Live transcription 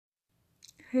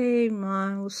Hey,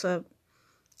 Mom, what's up?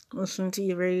 Listening to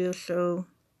your radio show,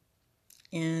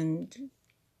 and it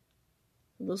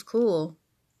was cool.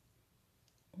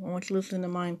 I want you to listen to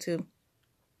mine too.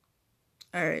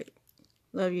 Alright,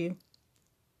 love you.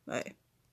 Bye.